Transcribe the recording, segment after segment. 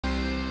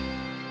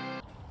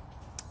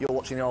You're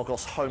watching the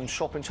Argos Home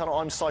Shopping Channel.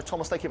 I'm Si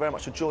Thomas. Thank you very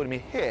much for joining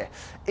me here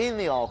in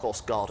the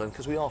Argos garden,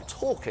 because we are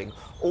talking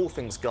all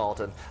things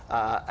garden,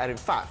 and in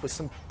fact with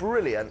some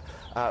brilliant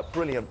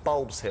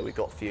bulbs here we've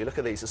got for you. Look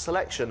at these, a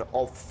selection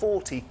of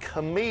 40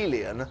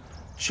 chameleon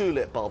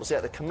tulip bulbs. Yeah,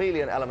 the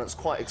chameleon element's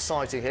quite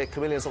exciting here.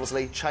 Chameleons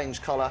obviously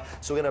change colour,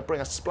 so we're going to bring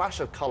a splash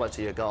of colour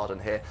to your garden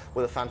here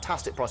with a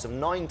fantastic price of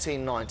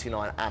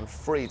 £19.99 and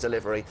free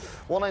delivery.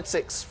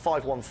 196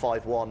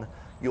 5151.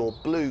 Your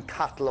blue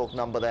catalogue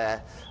number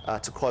there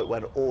to quote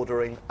when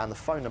ordering, and the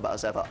phone number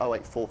as ever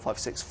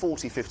 08456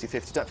 40 50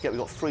 50. Don't forget we've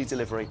got free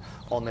delivery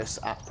on this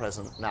at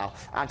present now.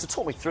 And to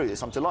talk me through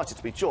this, I'm delighted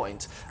to be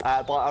joined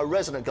by our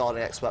resident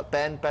gardening expert,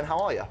 Ben. Ben, how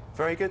are you?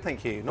 Very good,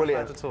 thank you. Not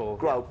Brilliant. bad at all.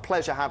 Well,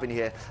 pleasure having you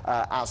here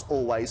as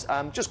always.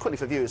 Just quickly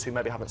for viewers who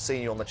maybe haven't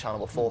seen you on the channel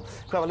before, can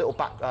we have a little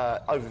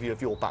overview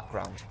of your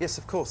background? Yes,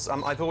 of course.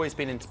 I've always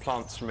been into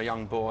plants from a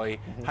young boy,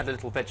 had a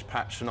little veg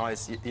patch when I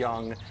was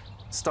young,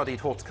 studied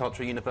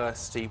horticulture at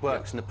university,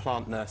 worked in a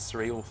plant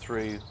nursery all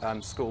through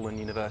school and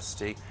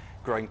university,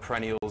 growing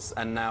perennials,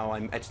 and now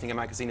I'm editing a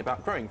magazine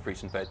about growing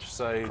fruit and veg.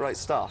 So great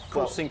stuff.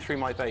 Coursing through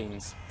my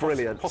veins.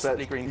 Brilliant.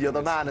 Possibly green. You're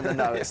the man in the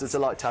know. It's a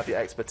delight to have your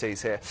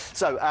expertise here.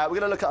 So we're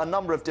going to look at a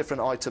number of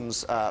different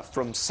items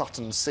from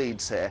Sutton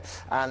Seeds here.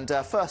 And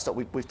first up,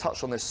 we've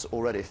touched on this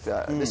already.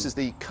 This is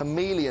the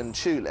chameleon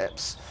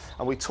tulips.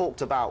 And we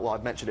talked about, well,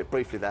 I've mentioned it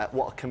briefly there,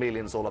 what a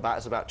chameleon's all about.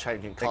 It's about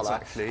changing colour.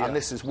 Exactly, yeah. And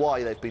this is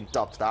why they've been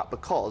dubbed that,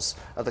 because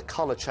of the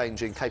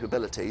colour-changing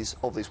capabilities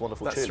of these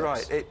wonderful tulips.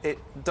 That's right. It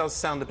does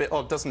sound a bit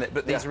odd, doesn't it?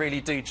 But these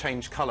really do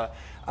change colour.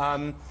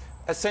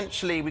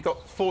 Essentially, we've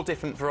got 4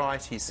 different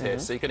varieties here,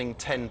 so you're getting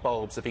 10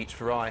 bulbs of each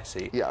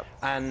variety. Yeah.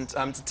 And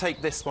to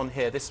take this one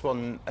here, this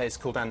one is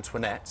called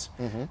Antoinette,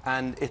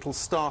 and it'll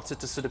start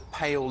at a sort of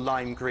pale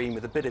lime green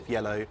with a bit of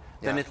yellow,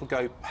 then it'll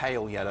go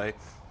pale yellow,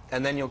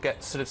 and then you'll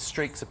get sort of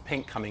streaks of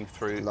pink coming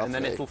through, and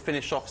then it'll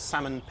finish off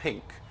salmon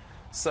pink.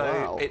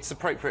 So it's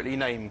appropriately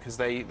named because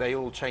they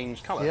all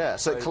change colour. Yeah,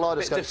 so it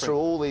kaleidoscopes through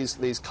all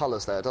these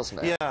colours there, doesn't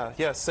it? Yeah,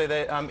 yeah. So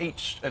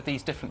each of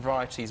these different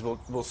varieties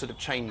will sort of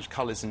change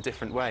colours in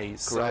different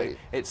ways. Great. So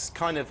it's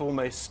kind of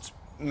almost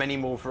many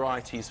more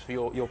varieties for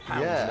your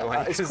pound. Yeah, in a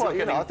way, it's quite,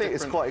 you know, I think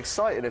it's quite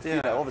exciting if, you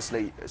know, Yeah.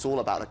 obviously it's all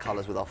about the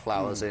colours with our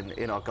flowers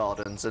in our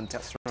gardens, and to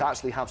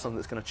actually have something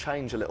that's going to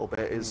change a little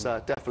bit is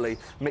definitely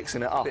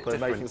mixing it up and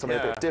making something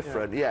a bit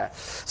different. Yeah.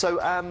 So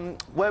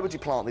where would you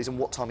plant these, and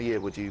what time of year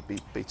would you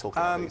be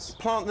talking about these?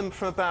 Plant them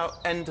from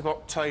about end of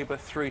October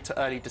through to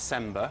early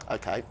December.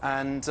 Okay.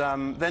 And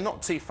they're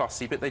not too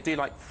fussy, but they do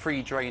like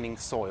free draining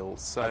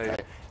soils. So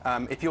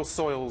if your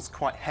soil's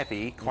quite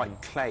heavy, quite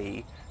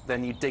clayey,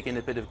 then you dig in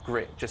a bit of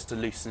grit just to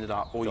loosen it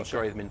up, or you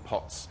grow them in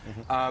pots.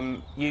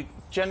 You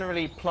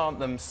generally plant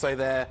them so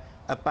they're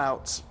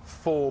about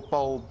 4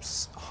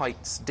 bulbs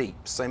heights deep,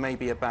 so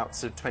maybe about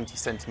sort of 20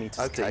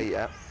 centimetres deep.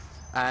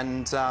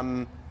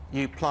 And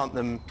you plant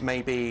them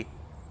maybe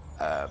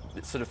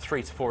sort of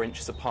 3 to 4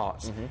 inches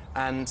apart.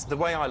 And the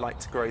way I like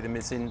to grow them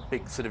is in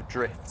big sort of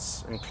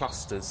drifts and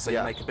clusters, so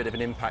you make a bit of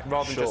an impact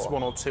rather than just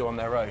 1 or 2 on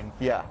their own.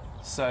 Yeah.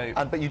 So,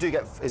 but you do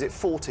get, is it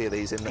 40 of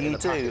these in the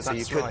packet? So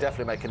you could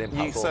definitely make an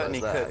impact. You certainly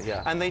could.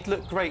 Yeah. And they'd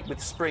look great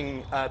with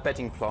spring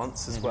bedding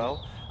plants as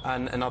well,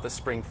 and other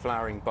spring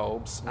flowering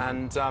bulbs.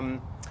 And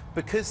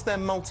because they're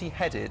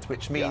multi-headed,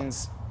 which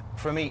means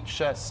from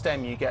each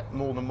stem you get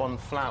more than 1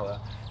 flower,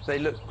 they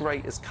look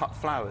great as cut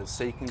flowers,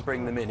 so you can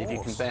bring them in if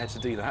you can bear to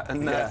do that,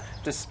 and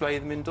display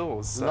them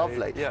indoors. So,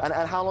 lovely. Yeah.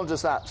 And how long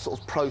does that sort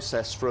of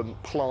process from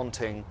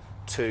planting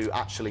to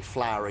actually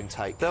flowering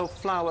take? They'll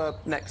flower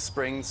next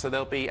spring, so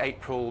they'll be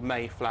April,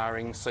 May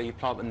flowering, so you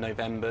plant them in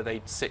November,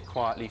 they sit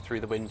quietly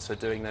through the winter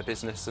doing their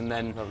business, and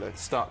then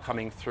start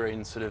coming through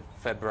in sort of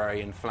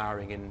February and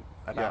flowering in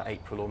about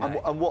April or May.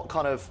 And what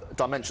kind of,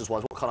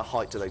 dimensions-wise, what kind of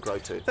height do they grow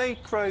to? They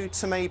grow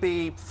to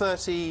maybe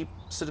 30,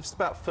 sort of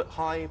about foot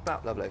high,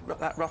 about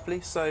that roughly.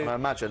 So and I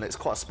imagine it's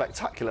quite a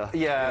spectacular site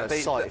if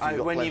you've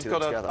got when you've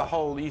got a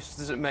whole, you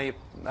may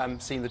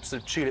have seen the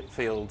sort of tulip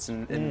fields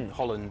in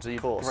Holland.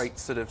 You've got great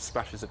sort of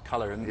splashes of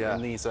colour,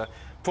 and these are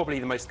probably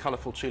the most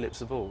colourful tulips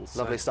of all.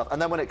 So. Lovely stuff.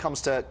 And then when it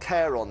comes to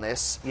care on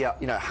this, you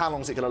know, how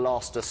long is it going to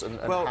last us, and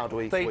how do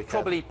we they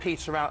probably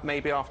peter out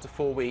maybe after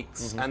 4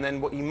 weeks, and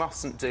then what you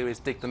mustn't do is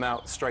dig them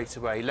out straight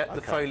away. Let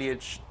the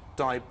foliage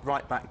die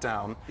right back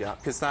down,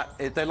 because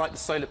they're like the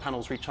solar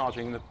panels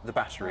recharging the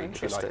battery,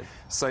 if you like.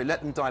 So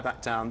let them die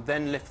back down,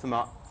 then lift them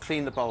up,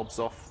 clean the bulbs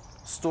off,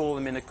 store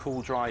them in a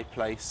cool, dry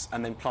place,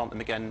 and then plant them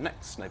again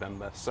next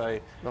November. So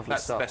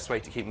that's the best way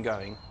to keep them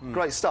going.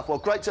 Great stuff. Well,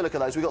 great to look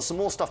at those. We've got some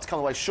more stuff to come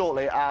away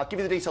shortly. I'll give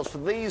you the details for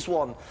these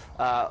ones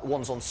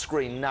on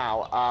screen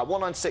now.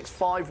 196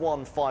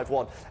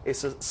 5151.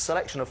 It's a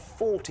selection of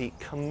 40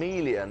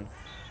 chameleon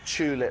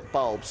tulip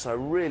bulbs, so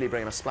really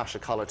bringing a splash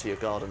of colour to your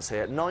gardens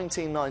here.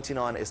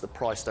 £19.99 is the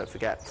price, don't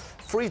forget.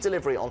 Free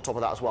delivery on top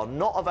of that as well.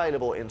 Not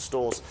available in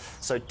stores,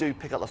 so do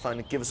pick up the phone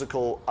and give us a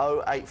call,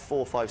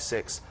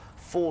 08456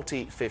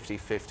 40 50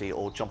 50,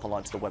 or jump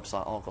online to the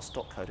website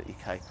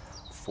argos.co.uk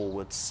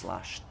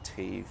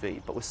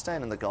 /TV. But we're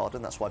staying in the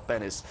garden, that's why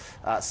Ben is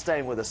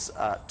staying with us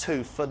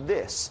too for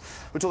this.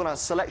 We're talking about a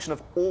selection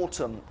of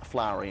autumn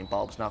flowering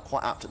bulbs, now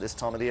quite apt at this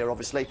time of the year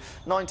obviously.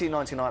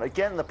 £19.99,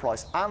 again the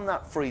price and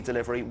that free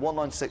delivery,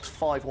 196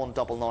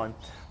 5199,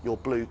 your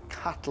blue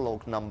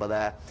catalogue number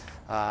there.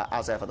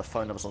 As ever, the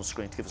phone number's on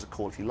screen to give us a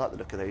call if you like the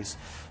look of these.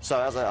 So,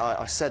 as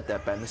I said there,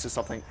 Ben, this is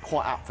something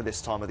quite apt for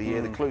this time of the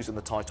year. The clue's in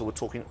the title. We're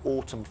talking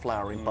autumn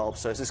flowering bulbs.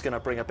 So, is this going to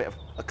bring a bit of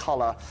a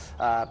colour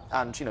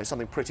and, you know,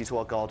 something pretty to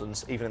our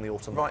gardens, even in the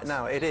autumn months? Right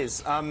now, it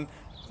is.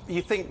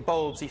 You think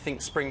bulbs, you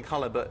think spring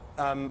colour, but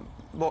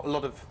what a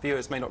lot of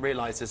viewers may not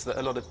realise is that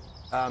a lot of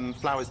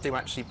flowers do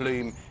actually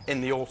bloom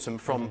in the autumn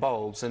from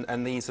bulbs,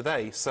 and these are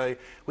they. So,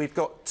 we've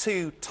got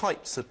two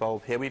types of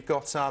bulb here. We've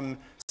got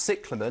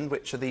cyclamen,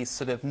 which are these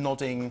sort of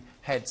nodding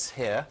heads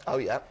here. Oh,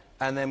 yeah.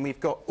 And then we've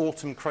got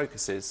autumn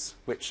crocuses,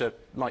 which are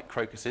like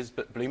crocuses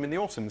but bloom in the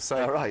autumn.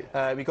 So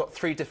we've got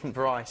 3 different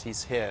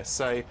varieties here.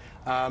 So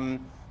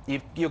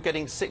you're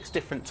getting 6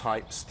 different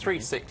types, 3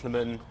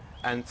 cyclamen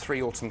and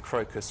 3 autumn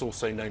crocus,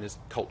 also known as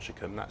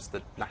colchicum. That's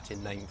the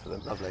Latin name for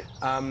them. Lovely.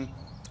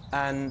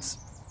 And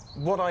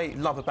what I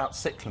love about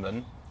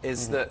cyclamen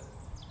is that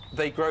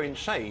they grow in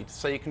shade,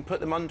 so you can put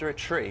them under a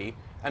tree,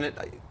 and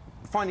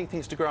finding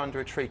things to grow under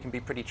a tree can be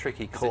pretty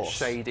tricky because it's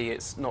shady,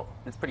 it's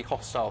pretty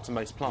hostile to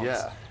most plants.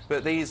 Yeah.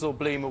 But these will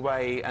bloom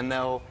away and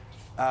they'll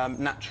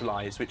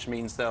naturalise, which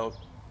means they'll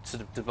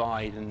sort of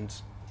divide and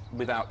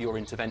without your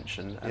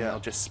intervention, and they'll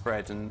just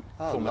spread and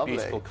form a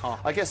beautiful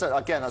carpet. I guess,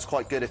 again, that's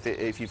quite good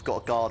if you've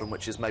got a garden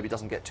which maybe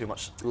doesn't get too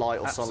much light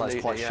or sunlight,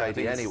 it's quite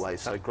shady anyway,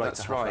 so great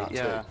to have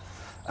that too.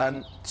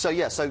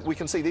 So we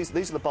can see these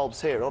are the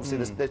bulbs here.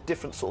 Obviously, there's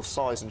different sort of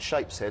size and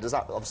shapes here. Does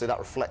that obviously that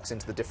reflects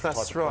into the different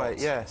types of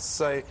plants? That's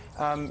right.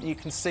 Yes. So you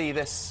can see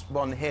this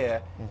one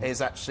here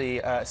is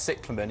actually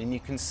cyclamen, and you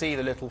can see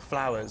the little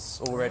flowers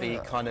already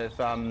kind of.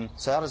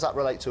 So how does that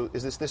relate to?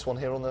 Is this one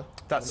here on the?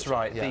 That's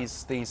right. Yeah.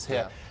 These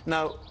here.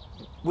 Now,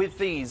 with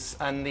these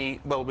and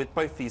with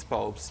both these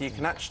bulbs, you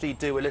can actually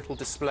do a little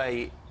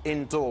display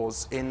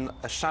indoors in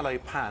a shallow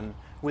pan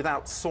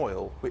without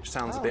soil, which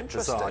sounds a bit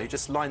bizarre. You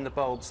just line the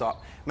bulbs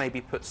up,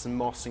 maybe put some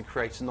moss and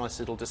create a nice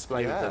little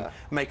display with them.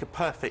 Make a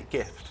perfect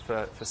gift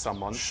for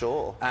someone.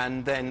 Sure.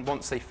 And then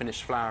once they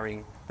finish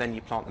flowering, then you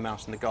plant them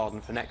out in the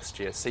garden for next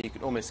year. So you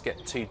can almost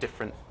get 2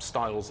 different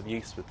styles of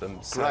use with them.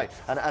 So great.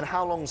 And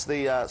how long's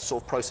the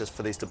sort of process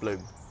for these to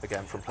bloom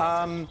again from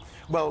planting?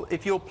 Well,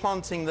 if you're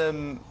planting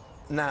them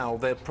now,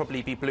 they'll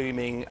probably be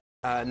blooming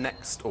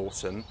next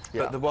autumn.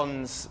 But the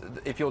ones,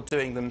 if you're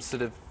doing them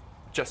sort of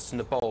just in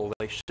a bowl,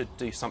 they should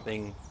do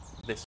something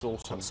this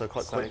autumn. So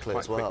quite quickly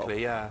as well.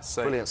 Quickly, yeah.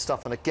 So brilliant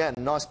stuff. And again,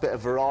 nice bit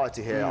of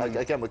variety here.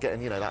 Again, we're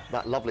getting, you know,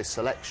 that lovely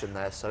selection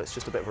there. So it's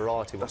just a bit of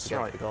variety once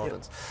again for the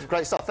gardens.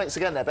 Great stuff. Thanks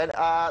again there, Ben.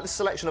 This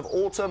selection of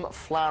autumn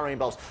flowering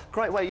bulbs.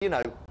 Great way, you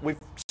know, we've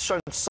shown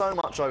so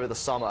much over the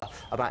summer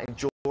about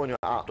enjoying your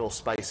outdoor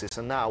spaces,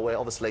 and now we're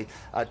obviously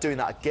doing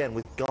that again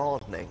with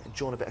gardening,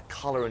 enjoying a bit of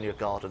colour in your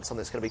garden, something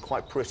that's going to be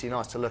quite pretty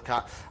nice to look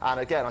at. And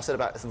again, I said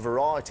about the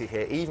variety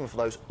here, even for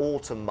those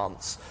autumn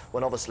months,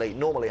 when obviously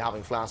normally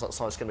having flowers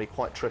outside is going to be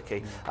quite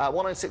tricky.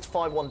 196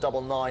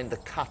 5199, the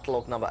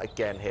catalogue number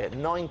again here,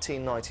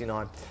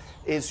 £19.99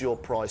 is your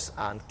price,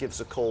 and give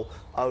us a call,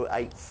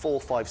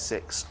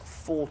 08456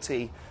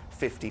 40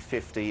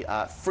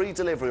 50/50. Free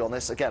delivery on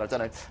this. Again, I don't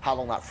know how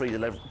long that free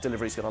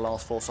delivery is going to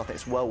last for, so I think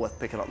it's well worth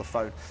picking up the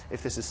phone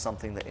if this is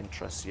something that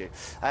interests you.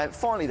 And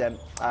finally then,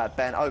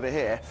 Ben, over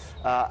here,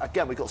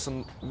 again, we've got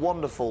some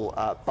wonderful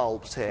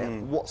bulbs here.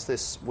 What's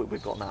this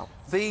we've got now?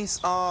 These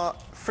are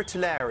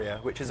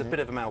Fritillaria, which is a bit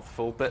of a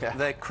mouthful, but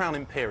they're Crown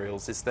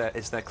Imperials is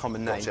their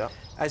common name. Gotcha.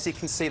 As you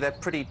can see, they're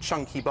pretty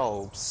chunky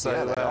bulbs.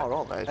 So, they are,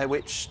 aren't they?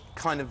 Which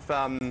kind of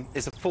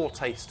is a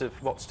foretaste of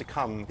what's to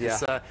come,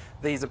 because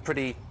these are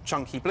pretty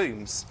chunky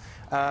blooms.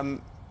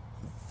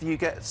 You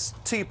get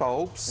 2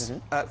 bulbs,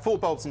 4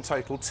 bulbs in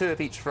total, 2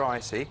 of each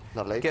variety.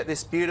 Lovely. You get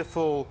this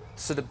beautiful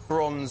sort of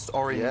bronzed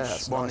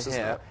orange one nice,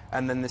 here,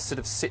 and then this sort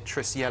of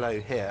citrus yellow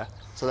here.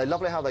 So they're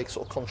lovely how they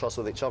sort of contrast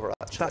with each other,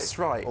 actually. That's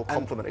right. Or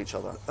complement each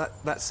other.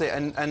 That's it.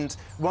 And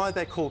why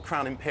they're called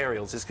Crown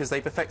Imperials is because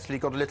they've effectively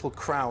got a little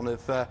crown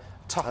of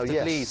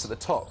tufted leaves at the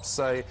top.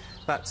 So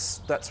that's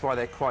why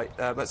they're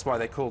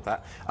called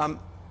that.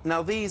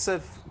 Now these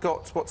have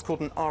got what's called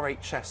an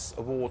RHS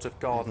Award of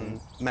Garden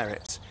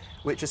Merit,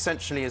 which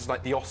essentially is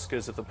like the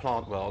Oscars of the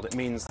plant world. It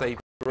means they've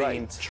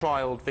been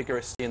trialled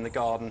vigorously in the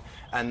garden,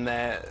 and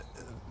they're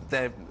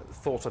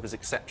thought of as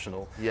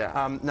exceptional.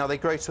 Now they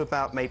grow to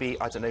about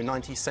maybe, I don't know,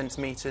 90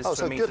 centimetres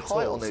to a metre tall. So good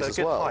height on these as well.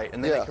 So good height,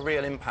 and they make a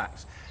real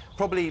impact.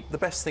 Probably the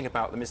best thing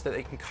about them is that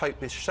they can cope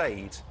with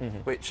shade,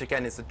 which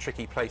again is a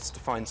tricky place to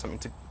find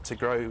something to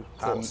grow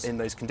in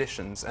those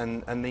conditions,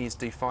 and these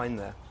do fine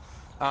there.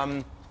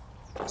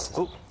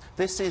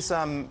 This is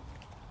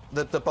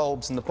the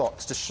bulbs in the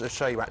box to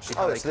show you actually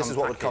how they come. This is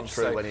what would come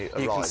through when you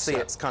arrive. You can see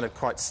it's kind of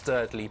quite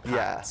sturdily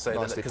packed,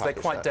 because they're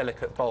quite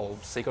delicate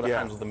bulbs, so you've got to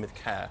handle them with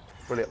care.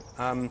 Brilliant.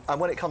 And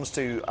when it comes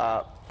to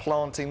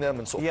planting them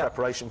and sort of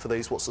preparation for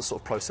these, what's the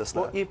sort of process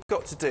there? What you've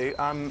got to do,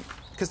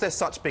 because they're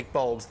such big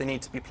bulbs, they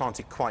need to be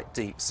planted quite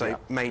deep, so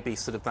maybe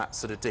sort of that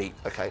sort of deep.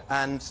 Okay.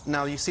 And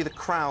now you see the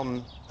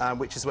crown,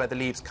 which is where the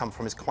leaves come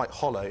from, is quite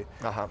hollow.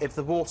 If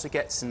the water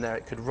gets in there,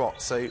 it could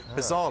rot. So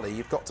bizarrely,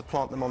 you've got to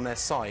plant them on their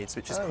sides,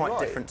 which is quite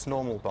different to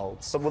normal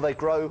bulbs. So will they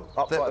grow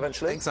upright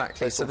eventually?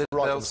 Exactly. So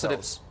they'll sort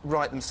of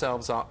right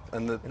themselves up,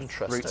 and the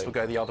roots will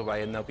go the other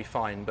way, and they'll be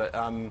fine. But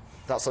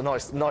that's a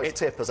nice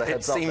tip as a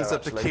heads up. It seems a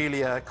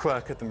peculiar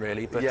quirk of them,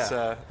 really, but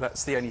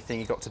that's the only thing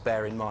you've got to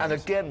bear in mind. And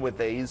again, with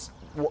these,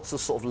 what's the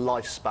sort of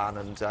lifespan?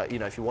 And you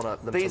know, if you want them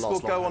to last these will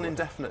go on longer.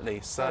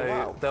 Indefinitely,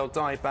 so they'll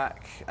die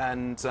back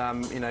and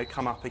you know,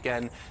 come up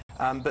again.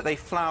 But they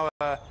flower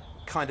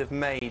kind of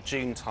May,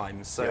 June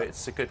time, so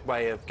it's a good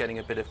way of getting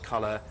a bit of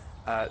colour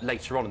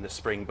later on in the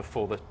spring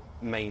before the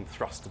main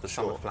thrust of the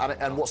summer flower.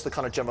 And what's the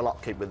kind of general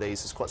upkeep with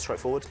these? It's quite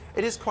straightforward?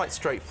 It is quite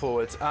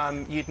straightforward.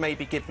 You'd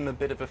maybe give them a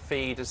bit of a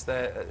feed as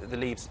the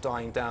leaves are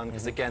dying down,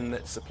 because again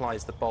that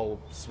supplies the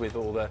bulbs with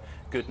all the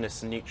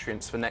goodness and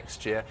nutrients for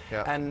next year.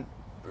 And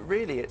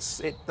really,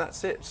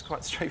 that's it. It's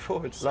quite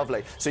straightforward.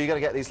 Lovely. So you're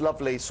going to get these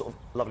lovely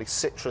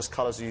citrus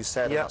colours, as you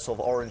said, and that sort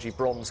of orangey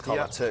bronze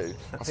colour too.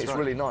 I think it's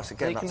really nice.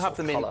 Again, you can have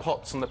them in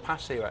pots on the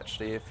patio.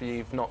 Actually, if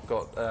you've not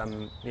got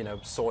you know,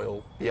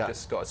 soil, you've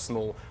just got a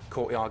small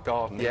courtyard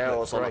garden.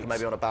 Or something,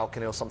 maybe on a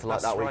balcony or something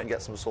like that, where you can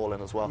get some soil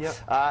in as well.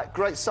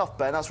 Great stuff,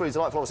 Ben. That's really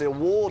delightful. Obviously,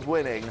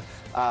 award-winning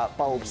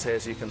bulbs here,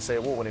 as you can see,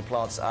 award-winning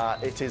plants.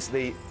 It is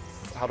the,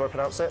 how do I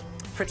pronounce it?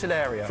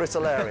 Fritillaria.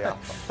 Fritillaria.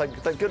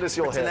 thank goodness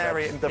you're here.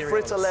 The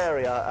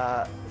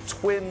Fritillaria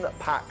twin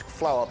pack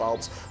flower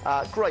bulbs.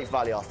 Great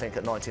value, I think,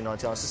 at £19.99.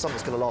 So something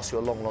that's going to last you a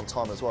long, long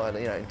time as well.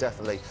 You know,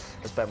 indefinitely,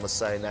 as Ben was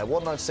saying there.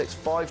 196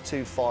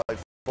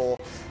 5254.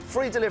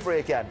 Free delivery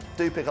again.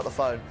 Do pick up the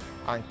phone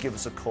and give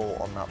us a call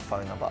on that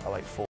phone number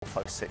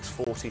 08456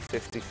 40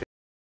 50 50.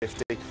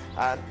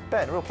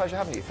 Ben, a real pleasure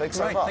having you. Thanks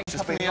so much.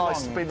 It's been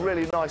nice. It's been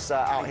really nice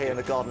out here in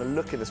the garden and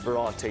looking at this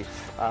variety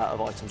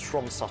of items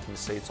from Sutton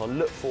Seed. So I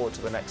look forward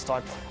to the next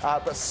time.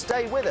 But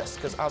stay with us,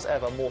 because as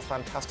ever, more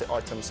fantastic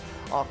items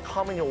are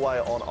coming your way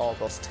on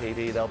Argos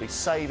TV. There'll be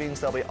savings,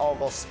 there'll be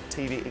Argos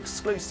TV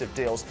exclusive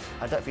deals,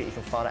 and don't forget you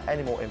can find out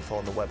any more info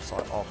on the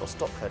website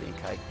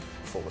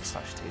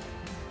argos.co.uk/TV.